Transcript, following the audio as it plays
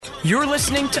You're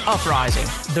listening to Uprising,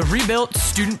 the Rebuilt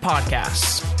Student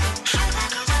Podcast.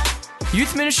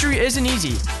 Youth ministry isn't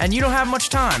easy, and you don't have much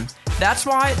time. That's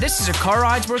why this is a car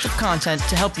ride's worth of content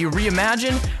to help you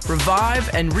reimagine, revive,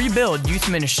 and rebuild youth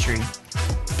ministry.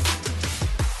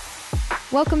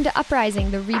 Welcome to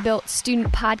Uprising, the Rebuilt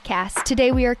Student Podcast.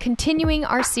 Today we are continuing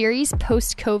our series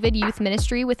Post-COVID Youth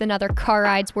Ministry with another car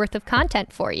ride's worth of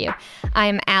content for you. I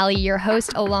am Allie, your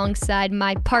host, alongside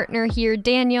my partner here,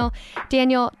 Daniel.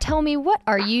 Daniel, tell me, what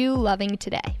are you loving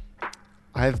today?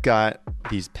 I've got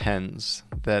these pens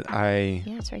that I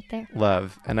it's right there.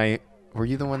 love. And were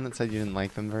you the one that said you didn't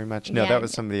like them very much? No, Yeah, that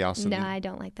was somebody else. No, I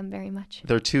don't like them very much.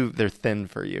 They're thin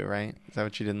for you, right? Is that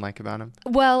what you didn't like about them?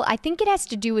 Well, I think it has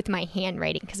to do with my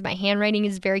handwriting, because my handwriting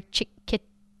is very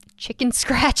chicken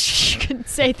scratch. You couldn't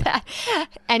say that.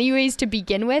 Anyways, to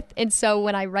begin with. And so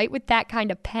when I write with that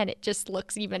kind of pen, it just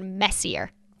looks even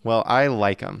messier. Well, I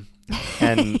like them.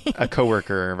 And a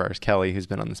coworker of ours, Kelly, who's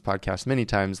been on this podcast many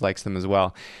times, likes them as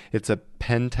well. It's a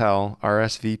Pentel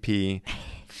RSVP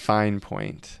Fine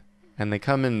Point. And they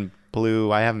come in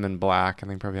blue. I have them in black. I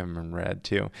think probably have them in red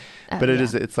too. But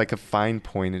it's like a fine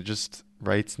point. It just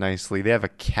writes nicely. They have a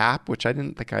cap, which I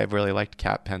didn't think I really liked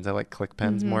cap pens. I like click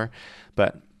pens more.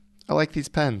 But I like these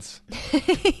pens.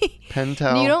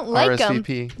 Pentel You don't like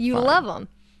RSVP. them. You fine. love them.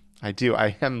 I do.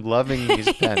 I am loving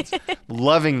these pens.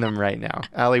 Loving them right now.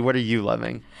 Allie, what are you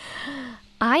loving?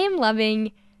 I am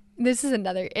loving... It's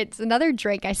another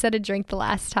drink. I said a drink the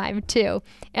last time too.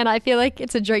 And I feel like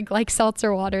it's a drink like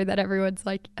seltzer water that everyone's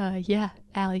like, yeah,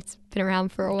 Allie's been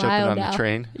around for a while now. Jumping on the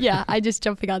train? Yeah, I just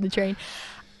jumping on the train.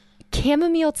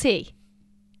 Chamomile tea.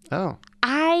 Oh.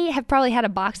 I have probably had a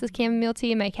box of chamomile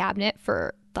tea in my cabinet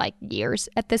for like years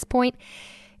at this point.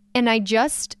 And I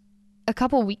just, a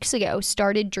couple weeks ago,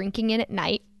 started drinking it at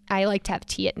night. I like to have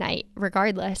tea at night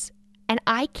regardless. And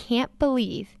I can't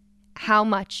believe how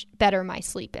much better my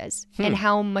sleep is and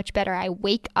how much better I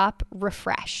wake up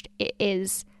refreshed.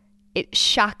 It's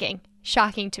shocking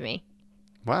to me.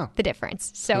 Wow. The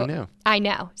difference. So Who knew? I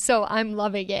know. So I'm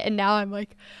loving it. And now I'm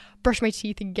like, brush my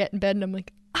teeth and get in bed. And I'm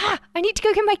like, I need to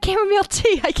go get my chamomile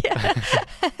tea. I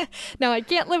can't. No, I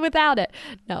can't live without it.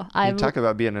 No, You talk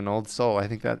about being an old soul. I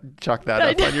think that chalk that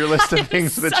up on your list of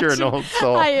things that you're an old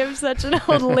soul. I am such an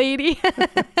old lady.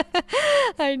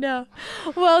 I know.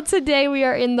 Well, today we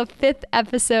are in the 5th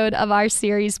episode of our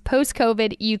series,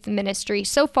 Post-COVID Youth Ministry.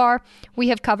 So far, we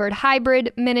have covered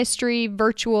hybrid ministry,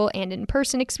 virtual and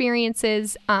in-person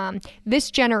experiences,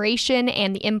 this generation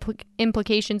and the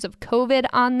implications of COVID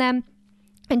on them.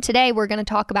 And today we're going to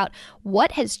talk about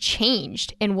what has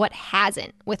changed and what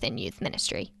hasn't within youth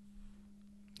ministry.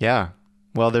 Yeah.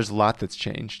 Well, there's a lot that's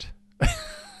changed.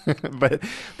 but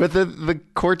the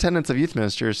core tenets of youth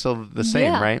ministry are still the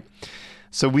same, right?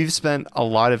 So we've spent a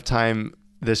lot of time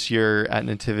this year at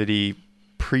Nativity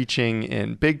preaching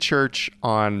in big church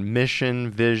on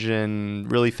mission, vision,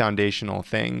 really foundational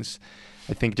things.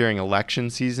 I think during election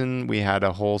season, we had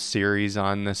a whole series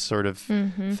on this sort of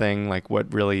thing, like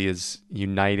what really is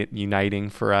uniting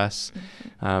for us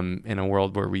in a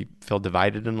world where we feel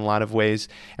divided in a lot of ways.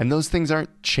 And those things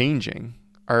aren't changing.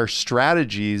 Our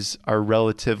strategies are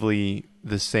relatively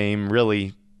the same,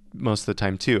 really, most of the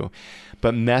time too.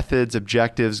 But methods,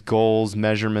 objectives, goals,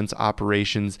 measurements,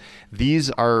 operations,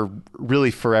 these are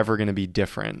really forever going to be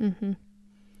different.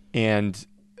 And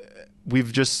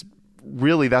we've just...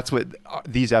 really, that's what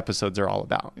these episodes are all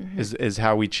about, is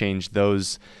how we change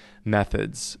those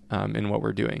methods in what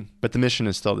we're doing. But the mission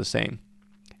is still the same.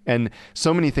 And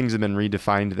so many things have been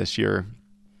redefined this year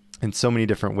in so many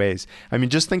different ways. I mean,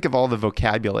 just think of all the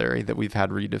vocabulary that we've had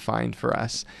redefined for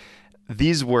us.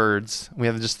 These words, we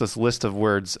have just this list of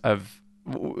words of,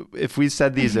 if we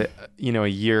said these, a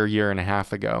year and a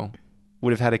half ago,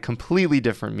 would have had a completely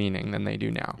different meaning than they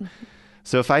do now.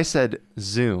 So if I said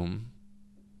Zoom,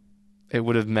 it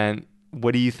would have meant,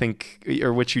 what do you think,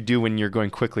 or what you do when you're going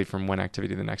quickly from one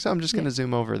activity to the next? Oh, I'm just going to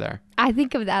zoom over there. I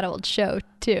think of that old show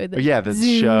too. The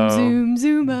zoom, show. Zoom,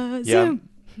 zoom, zoom.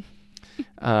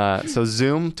 So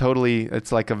Zoom, totally,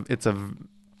 it's a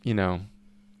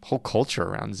whole culture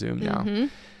around Zoom now.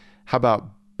 How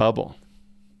about bubble?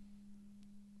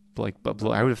 Like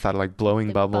I would have thought of like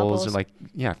blowing bubbles or like,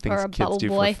 things kids do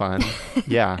for fun.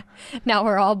 Yeah. Now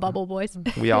we're all bubble boys.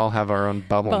 We all have our own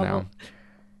bubble now.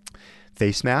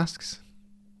 Face masks?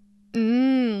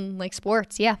 Like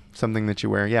sports, yeah. Something that you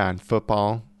wear, in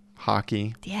football,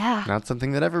 hockey. Yeah. Not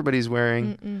something that everybody's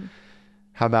wearing.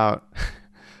 How about,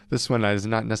 this one is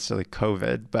not necessarily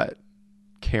COVID, but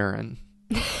Karen.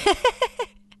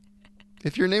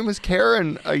 If your name was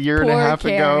Karen a year and Poor a half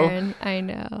Karen. ago, I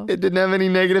know. it didn't have any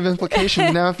negative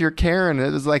implications. Now, if you're Karen, it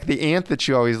was like the aunt that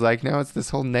you always liked. Now it's this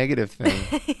whole negative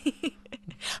thing.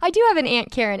 I do have an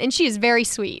Aunt Karen, and she is very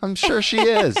sweet. I'm sure she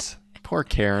is. Poor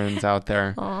Karens out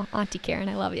there. Oh, Auntie Karen,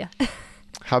 I love you.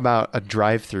 How about a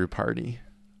drive-through party?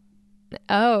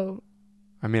 Oh.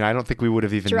 I mean, I don't think we would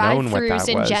have even known what that was.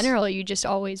 Drive-throughs in general, you just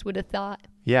always would have thought.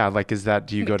 Yeah, like, is that,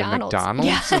 do you go to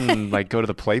McDonald's and like go to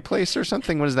the play place or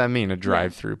something? What does that mean, a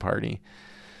drive-through party?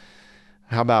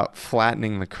 How about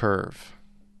flattening the curve?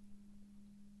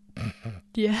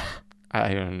 Yeah.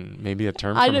 Maybe a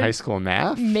term from high school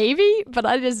math? Maybe, but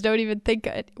I just don't even think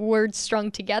words strung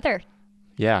together.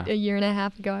 Yeah. A year and a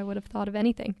half ago, I would have thought of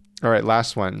anything. All right,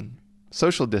 last one.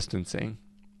 Social distancing.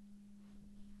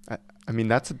 I mean,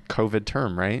 that's a COVID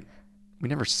term, right? We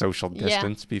never social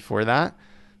distanced before that.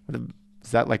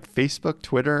 Is that like Facebook,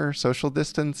 Twitter, social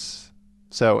distance?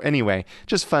 So anyway,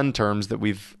 just fun terms that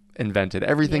we've invented.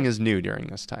 Everything is new during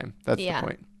this time. That's the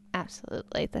point.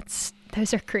 Absolutely.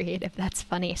 Those are creative. That's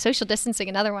funny. Social distancing,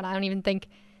 another one. I don't even think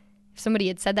if somebody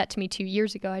had said that to me 2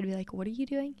 years ago, I'd be like, what are you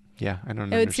doing? Yeah, I don't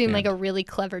know. It would seem like a really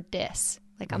clever diss.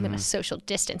 Like, I'm going to social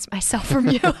distance myself from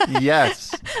you.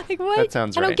 Yes. Like, what? That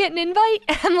sounds right. I don't get an invite?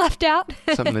 I'm left out?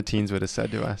 Something the teens would have said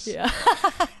to us. Yeah.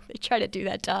 They try to do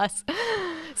that to us.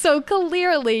 So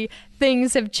clearly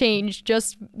things have changed,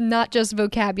 not just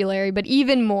vocabulary, but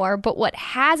even more. But what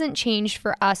hasn't changed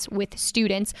for us with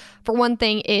students, for one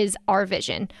thing, is our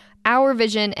vision. Our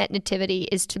vision at Nativity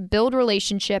is to build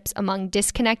relationships among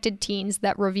disconnected teens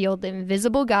that reveal the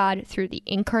invisible God through the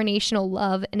incarnational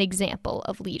love and example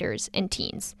of leaders and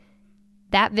teens.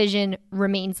 That vision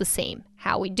remains the same.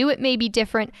 How we do it may be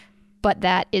different, but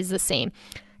that is the same.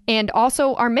 And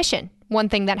also our mission. One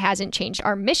thing that hasn't changed.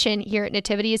 Our mission here at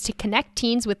Nativity is to connect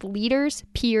teens with leaders,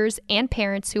 peers, and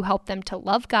parents who help them to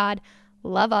love God,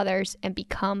 love others, and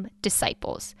become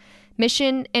disciples.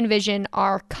 Mission and vision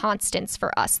are constants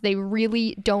for us. They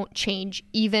really don't change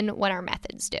even when our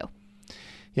methods do.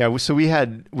 Yeah, so we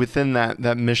had, within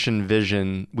that mission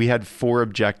vision, we had 4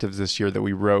 objectives this year that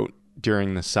we wrote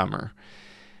during the summer.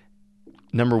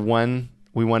 Number 1,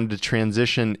 we wanted to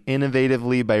transition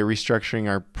innovatively by restructuring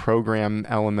our program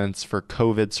elements for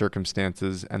COVID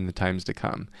circumstances and the times to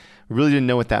come. We really didn't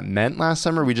know what that meant last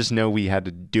summer. We just know we had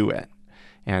to do it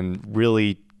and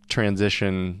really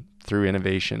transition through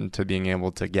innovation to being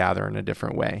able to gather in a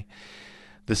different way.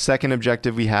 The second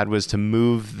objective we had was to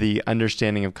move the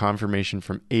understanding of confirmation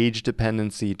from age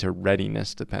dependency to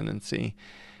readiness dependency.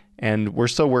 And we're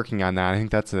still working on that. I think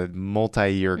that's a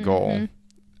multi-year goal.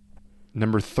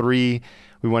 Number 3,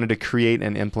 we wanted to create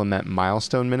and implement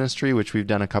milestone ministry, which we've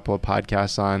done a couple of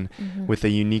podcasts on, with a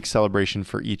unique celebration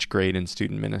for each grade in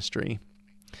student ministry.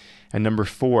 And number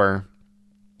 4,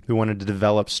 we wanted to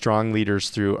develop strong leaders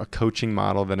through a coaching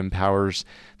model that empowers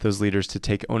those leaders to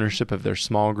take ownership of their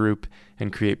small group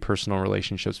and create personal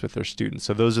relationships with their students.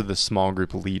 So those are the small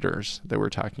group leaders that we're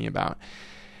talking about.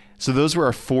 So those were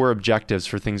our 4 objectives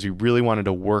for things we really wanted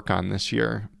to work on this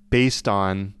year based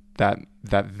on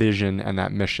that vision and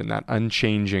that mission, that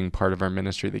unchanging part of our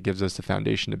ministry that gives us the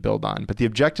foundation to build on. But the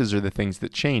objectives are the things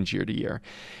that change year to year.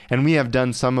 And we have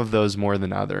done some of those more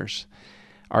than others.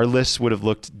 Our lists would have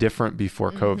looked different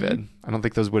before COVID. I don't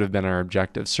think those would have been our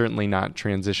objectives. Certainly not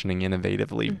transitioning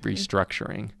innovatively,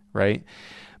 restructuring, right?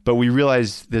 But we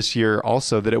realized this year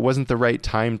also that it wasn't the right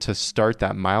time to start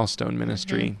that milestone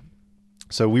ministry.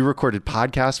 So we recorded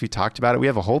podcasts. We talked about it. We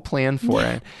have a whole plan for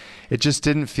it. It just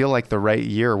didn't feel like the right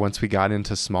year once we got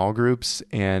into small groups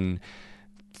and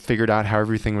figured out how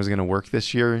everything was going to work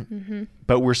this year.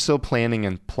 But we're still planning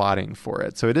and plotting for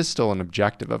it. So it is still an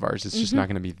objective of ours. It's just not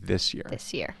going to be this year.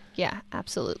 This year. Yeah,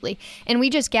 absolutely. And we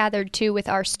just gathered too with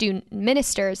our student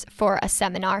ministers for a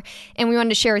seminar. And we wanted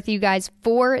to share with you guys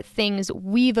 4 things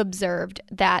we've observed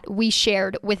that we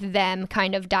shared with them,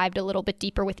 kind of dived a little bit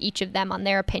deeper with each of them on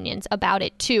their opinions about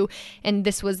it too. And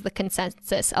this was the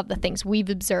consensus of the things we've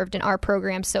observed in our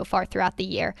program so far throughout the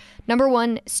year. Number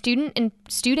 1,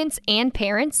 students and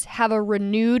parents have a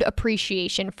renewed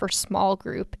appreciation for small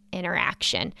group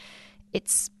interaction.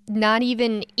 It's not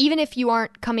even if you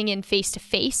aren't coming in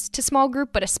face-to-face to small group,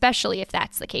 but especially if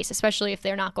that's the case, especially if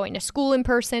they're not going to school in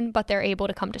person, but they're able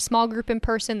to come to small group in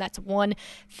person, that's one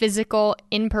physical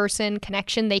in-person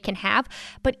connection they can have.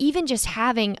 But even just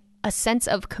having a sense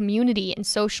of community and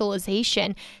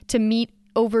socialization to meet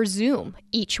over Zoom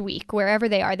each week, wherever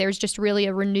they are, there's just really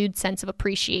a renewed sense of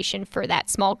appreciation for that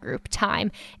small group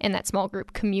time and that small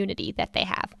group community that they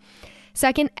have.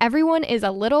 Second, everyone is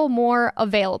a little more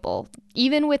available.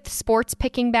 Even with sports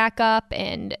picking back up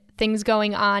and things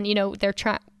going on,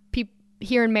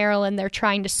 here in Maryland, they're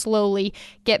trying to slowly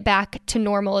get back to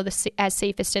normal as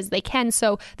safest as they can.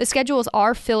 So the schedules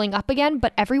are filling up again,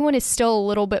 but everyone is still a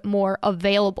little bit more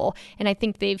available. And I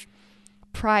think they've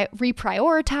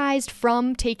reprioritized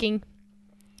from taking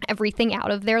everything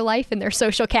out of their life and their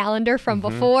social calendar from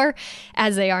before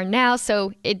as they are now.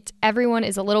 So everyone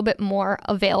is a little bit more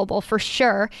available for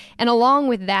sure. And along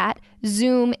with that,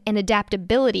 Zoom and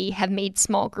adaptability have made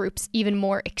small groups even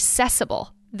more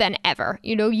accessible than ever.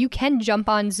 You can jump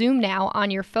on Zoom now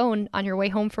on your phone on your way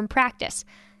home from practice.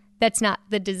 That's not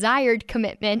the desired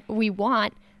commitment we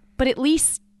want, but at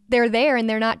least they're there and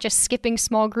they're not just skipping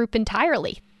small group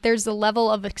entirely. There's a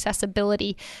level of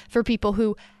accessibility for people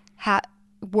who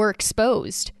were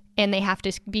exposed and they have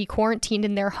to be quarantined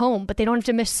in their home, but they don't have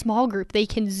to miss small group. They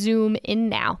can Zoom in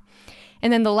now.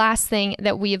 And then the last thing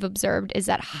that we have observed is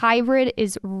that hybrid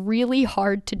is really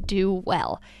hard to do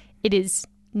well. It is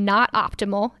not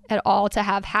optimal at all to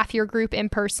have half your group in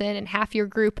person and half your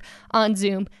group on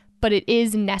Zoom, but it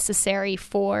is necessary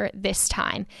for this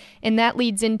time. And that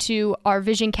leads into our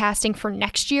vision casting for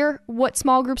next year, what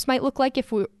small groups might look like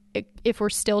if we're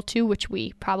still to, which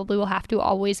we probably will have to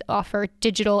always offer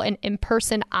digital and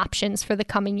in-person options for the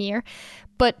coming year.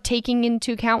 But taking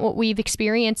into account what we've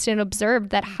experienced and observed,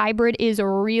 that hybrid is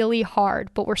really hard.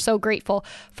 But we're so grateful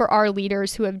for our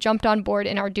leaders who have jumped on board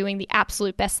and are doing the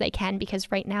absolute best they can,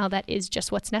 because right now that is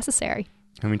just what's necessary.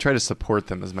 And we try to support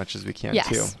them as much as we can, yes.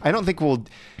 too. I don't think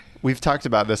we've talked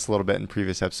about this a little bit in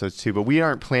previous episodes, too, but we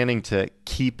aren't planning to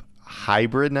keep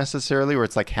hybrid necessarily, where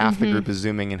it's like half the group is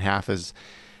Zooming and half is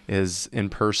in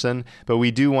person. But we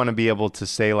do want to be able to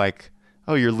say, like,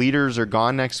 oh, your leaders are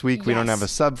gone next week. Yes. We don't have a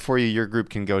sub for you. Your group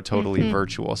can go totally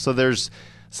virtual. So there's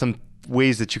some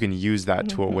ways that you can use that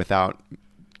tool without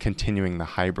continuing the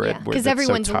hybrid. Because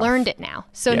everyone's learned it now.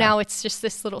 So now it's just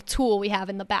this little tool we have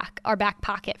in our back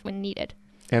pocket when needed.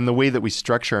 And the way that we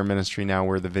structure our ministry now,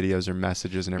 where the videos are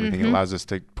messages and everything, it allows us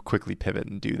to quickly pivot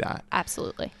and do that.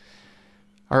 Absolutely.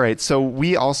 All right. So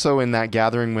we also, in that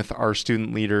gathering with our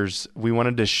student leaders, we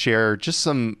wanted to share just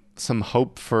some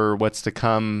hope for what's to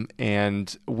come.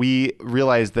 And we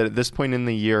realized that at this point in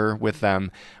the year with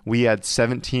them, we had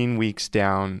 17 weeks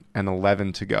down and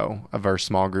 11 to go of our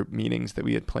small group meetings that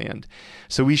we had planned.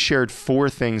 So we shared 4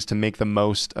 things to make the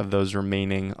most of those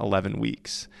remaining 11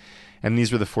 weeks. And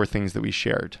these were the 4 things that we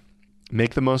shared.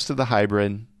 Make the most of the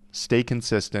hybrid, stay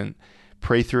consistent,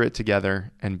 pray through it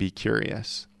together, and be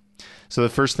curious. So the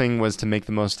first thing was to make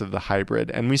the most of the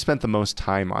hybrid. And we spent the most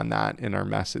time on that in our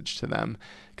message to them,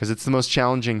 because it's the most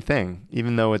challenging thing.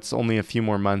 Even though it's only a few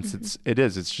more months,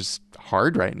 it's just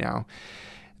hard right now.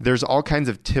 There's all kinds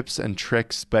of tips and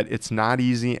tricks, but it's not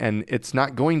easy, and it's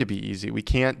not going to be easy. We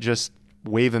can't just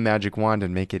wave a magic wand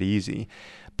and make it easy.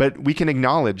 But we can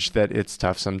acknowledge that it's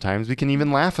tough sometimes. We can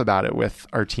even laugh about it with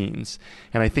our teens.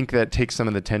 And I think that takes some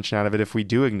of the tension out of it if we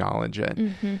do acknowledge it.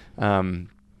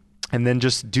 And then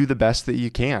just do the best that you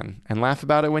can and laugh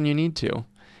about it when you need to.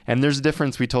 And there's a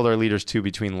difference, we told our leaders too,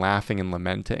 between laughing and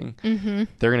lamenting.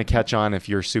 They're going to catch on if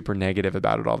you're super negative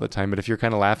about it all the time. But if you're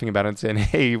kind of laughing about it and saying,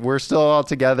 hey, we're still all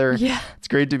together. Yeah. It's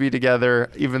great to be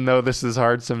together, even though this is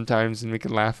hard sometimes, and we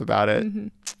can laugh about it.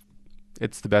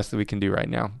 It's the best that we can do right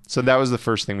now. So that was the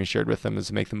first thing we shared with them, is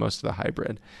to make the most of the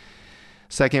hybrid.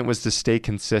 Second was to stay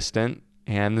consistent.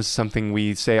 And this is something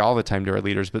we say all the time to our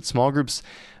leaders, but small groups,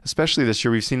 especially this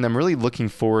year, we've seen them really looking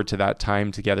forward to that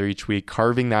time together each week,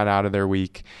 carving that out of their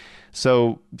week.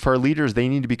 So for our leaders, they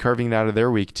need to be carving it out of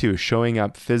their week too, showing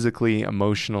up physically,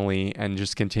 emotionally, and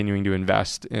just continuing to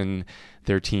invest in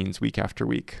their teens week after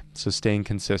week. So staying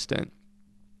consistent.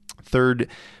 Third,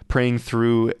 praying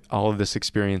through all of this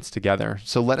experience together.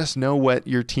 So let us know what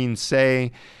your teens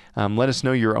say. Let us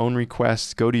know your own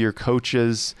requests. Go to your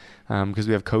coaches, because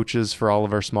we have coaches for all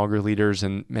of our small group leaders,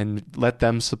 and let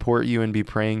them support you and be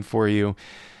praying for you.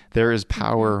 There is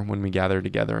power when we gather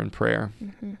together in prayer.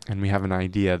 And we have an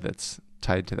idea that's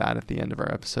tied to that at the end of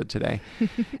our episode today.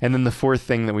 And then the fourth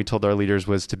thing that we told our leaders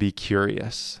was to be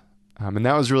curious. And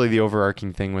that was really the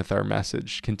overarching thing with our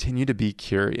message. Continue to be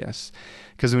curious,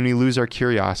 because when we lose our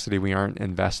curiosity, we aren't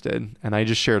invested. And I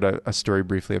just shared a story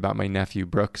briefly about my nephew,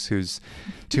 Brooks, who's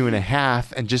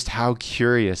 2.5, and just how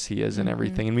curious he is in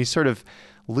everything. And we sort of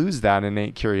lose that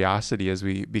innate curiosity as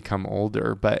we become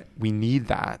older, but we need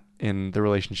that in the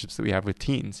relationships that we have with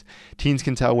teens. Teens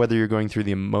can tell whether you're going through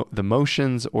the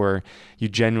motions or you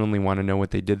genuinely want to know what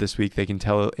they did this week. They can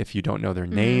tell if you don't know their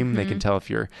name. They can tell if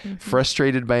you're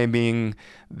frustrated by being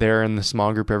there in the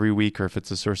small group every week, or if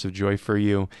it's a source of joy for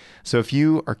you. So if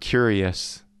you are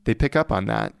curious, they pick up on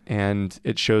that, and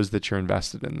it shows that you're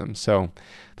invested in them. So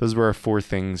those were our 4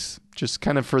 things, just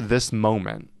kind of for this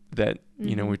moment. that,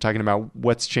 we're talking about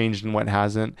what's changed and what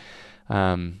hasn't.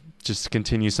 Just to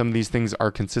continue. Some of these things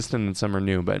are consistent and some are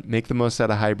new, but make the most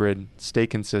out of hybrid, stay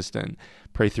consistent,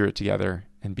 pray through it together,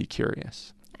 and be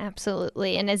curious.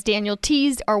 Absolutely. And as Daniel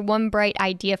teased, our one bright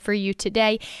idea for you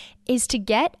today is to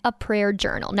get a prayer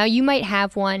journal. Now, you might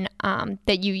have one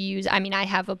that you use. I mean, I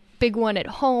have a big one at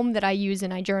home that I use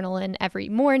and I journal in every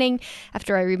morning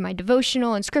after I read my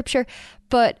devotional and scripture.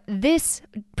 But this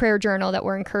prayer journal that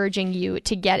we're encouraging you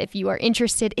to get, if you are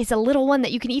interested, is a little one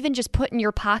that you can even just put in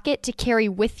your pocket to carry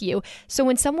with you. So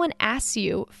when someone asks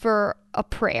you for a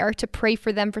prayer, to pray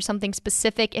for them for something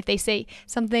specific, if they say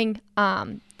something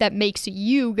that makes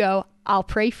you go, I'll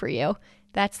pray for you,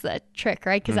 that's the trick,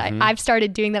 right? Because I've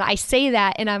started doing that. I say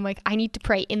that and I'm like, I need to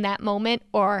pray in that moment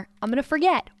or I'm going to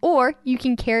forget. Or you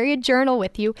can carry a journal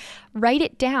with you, write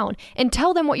it down and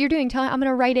tell them what you're doing. Tell them I'm going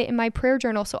to write it in my prayer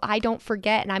journal so I don't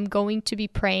forget and I'm going to be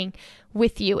praying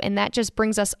with you. And that just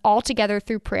brings us all together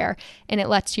through prayer, and it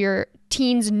lets your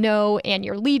teens know and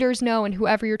your leaders know and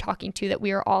whoever you're talking to that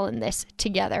we are all in this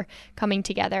together, coming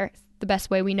together the best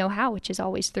way we know how, which is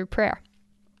always through prayer.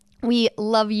 We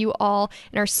love you all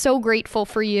and are so grateful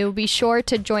for you. Be sure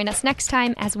to join us next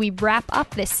time as we wrap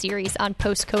up this series on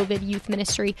post-COVID youth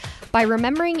ministry by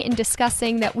remembering and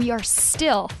discussing that we are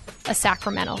still a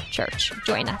sacramental church.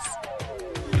 Join us.